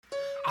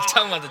I'm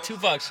talking about the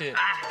Tupac shit.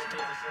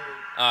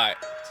 Alright.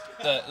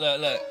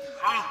 Look.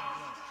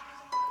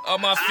 All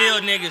my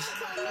field niggas.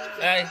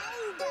 Hey.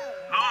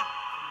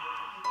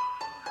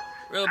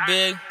 Real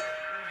big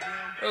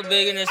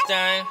in this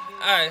thing.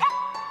 Alright.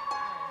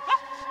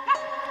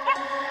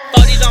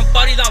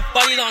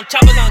 40s on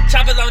choppers on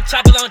choppers. 40s on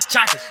choppers on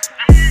choppers.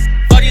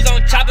 40s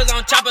on choppers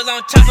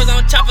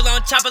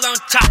on choppers on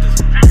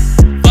choppers.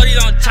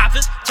 40s on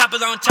choppers,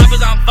 choppers on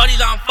choppers on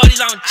 40s on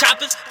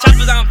choppers.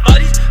 Choppers on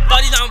 40s,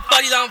 40s on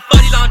 40s on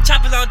 40s on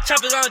choppers on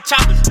choppers on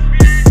choppers.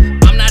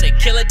 I'm not a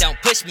killer, don't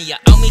push me. You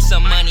owe me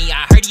some money.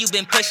 I heard you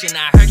been pushing.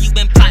 I heard you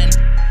been plotting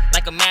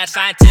like a mad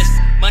scientist.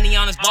 Money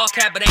on his ball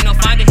cap, but ain't no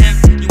finding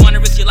him. You wanna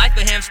risk your life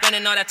for him,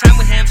 spending all that time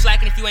with him.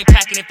 Slacking if you ain't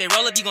packing. If they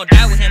roll up, you gon'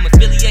 die with him.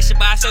 Affiliation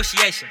by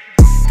association.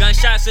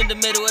 Gunshots in the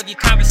middle of your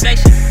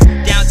conversation.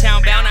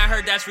 Downtown bound, I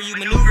heard that's where you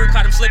maneuver.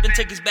 Caught him slipping,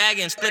 took his bag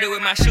and split it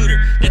with my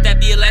shooter. Let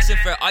that be a lesson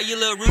for all you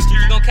little roosters.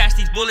 You gon' catch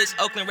these bullets,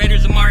 Oakland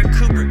Raiders and Martin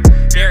Cooper.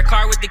 Derek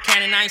Carr with the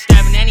cannon, I ain't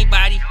stabbing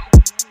anybody.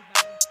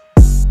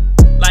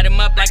 Light him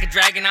up like a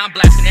dragon, I'm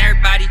blasting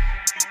everybody.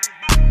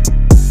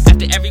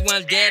 After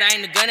everyone's dead, I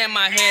ain't a gun in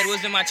my head.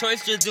 Wasn't my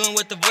choice, just doing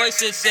what the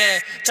voices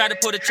said. Tried to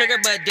pull the trigger,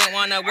 but didn't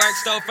wanna work.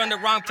 Stole from the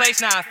wrong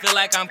place, now I feel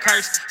like I'm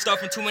cursed. Stole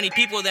from too many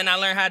people, then I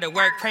learned how to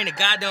work. Praying to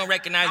God don't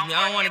recognize me,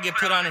 I don't wanna get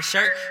put on a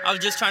shirt. I was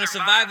just trying to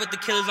survive with the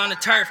killers on the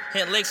turf.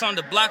 Hit licks on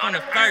the block on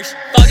the first.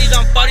 40s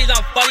on 40s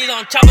on 40s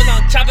on choppers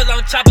on choppers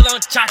on choppers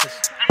on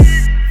choppers.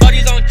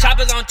 40s on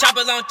choppers on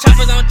choppers on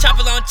choppers on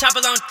choppers on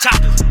choppers on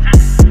choppers.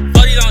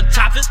 40s on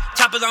choppers,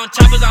 choppers on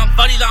choppers on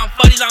 40s on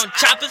 40s on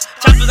choppers.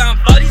 Choppers on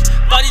 40s,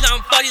 40s on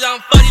 40s on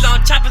 40s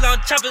on choppers on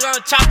choppers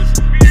on choppers.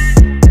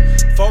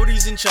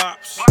 40s and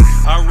chops,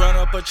 I run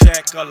up a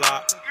check a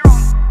lot.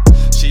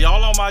 She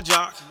all on my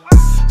jock,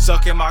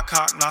 sucking my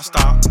cock, not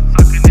stop.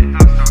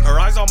 Her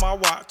eyes on my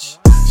watch,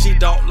 she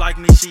don't like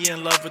me, she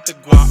in love with the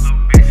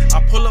guap.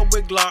 I pull up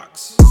with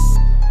Glocks,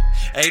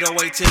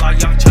 808 till I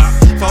young chop.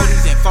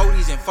 40s and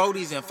 40s and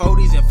 40s and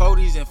 40s and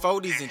 40s and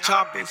 40s and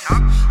choppers.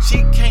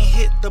 She can't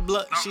hit the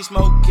blunt, she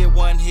smoke it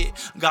one hit.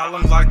 Got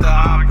lungs like the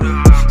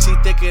opera, she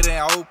thicker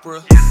than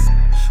Oprah.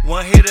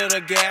 One hit of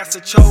the gas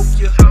to choke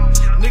ya.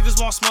 Niggas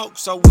want smoke,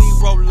 so we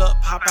roll up,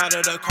 hop out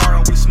of the car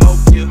and we smoke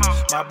ya.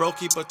 My bro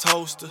keep a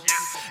toaster,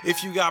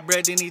 if you got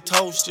bread then he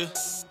toast ya.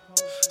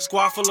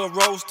 Squad full of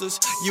roasters,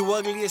 you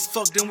ugly as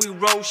fuck then we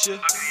roast ya.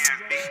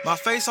 My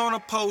face on a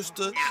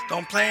poster,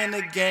 don't play in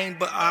the game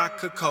but I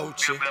could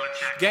coach ya.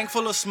 Gang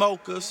full of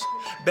smokers,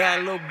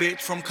 bad little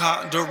bitch from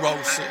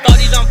Ponderosa.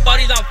 40s on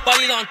 40s on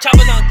 40s on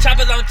choppers on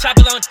choppers on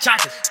choppers on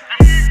choppers.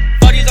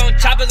 40s on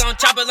choppers on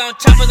choppers on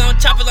choppers on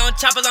choppers on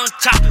choppers on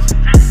choppers.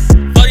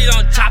 40s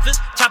on choppers,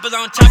 choppers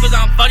on choppers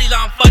on 40s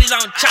on 40s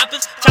on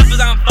choppers. Choppers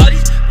on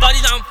 40s,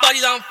 40s on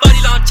 40s on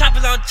 40s on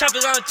choppers on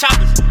choppers on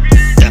choppers.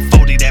 That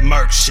 40, that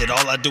murk shit,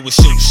 all I do is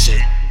shoot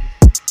shit.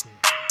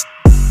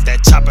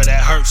 That chopper,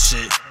 that hurt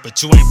shit,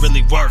 but you ain't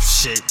really worth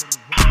shit.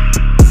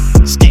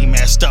 Ski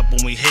mashed up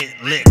when we hit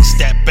licks.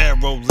 That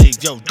barrel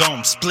leave your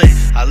dome split.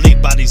 I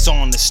leave bodies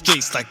on the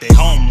streets like they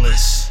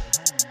homeless.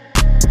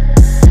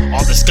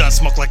 All this gun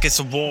smoke like it's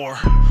a war.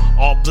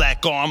 All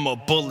black armor,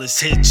 bullets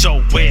hit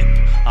your whip.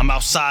 I'm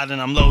outside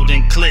and I'm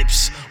loading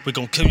clips. We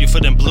gon' kill you for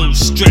them blue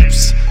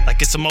strips,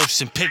 like it's a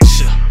motion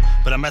picture.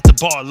 But I'm at the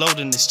bar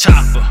loading this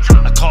chopper.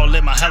 I call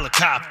it my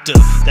helicopter.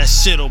 That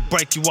shit'll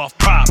break you off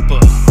proper.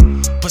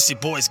 Pussy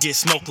boys get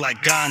smoked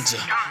like ganja.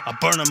 I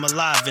burn them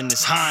alive in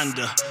this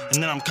Honda,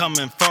 and then I'm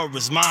coming for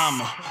his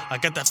mama. I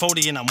got that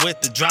 40 and I'm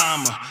with the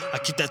drama. I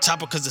keep that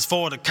chopper cause it's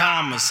for the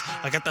commas.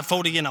 I got that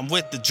 40 and I'm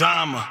with the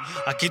drama.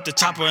 I keep the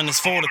chopper and it's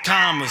for the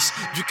commas.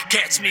 You can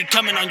catch me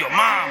coming on your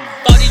mama.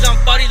 40s on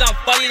 40s on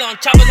 40s on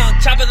choppers on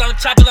choppers on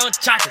choppers on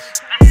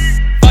choppers.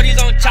 40s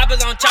on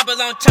choppers on choppers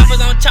on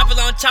choppers on choppers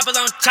on choppers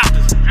on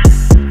choppers.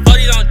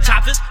 40s on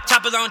choppers,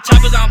 choppers on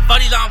choppers on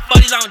 40s on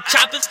 40s on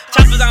choppers.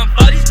 Choppers on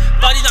 40s,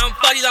 40s on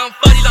 40s on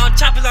 40s on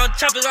choppers on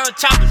choppers on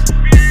choppers.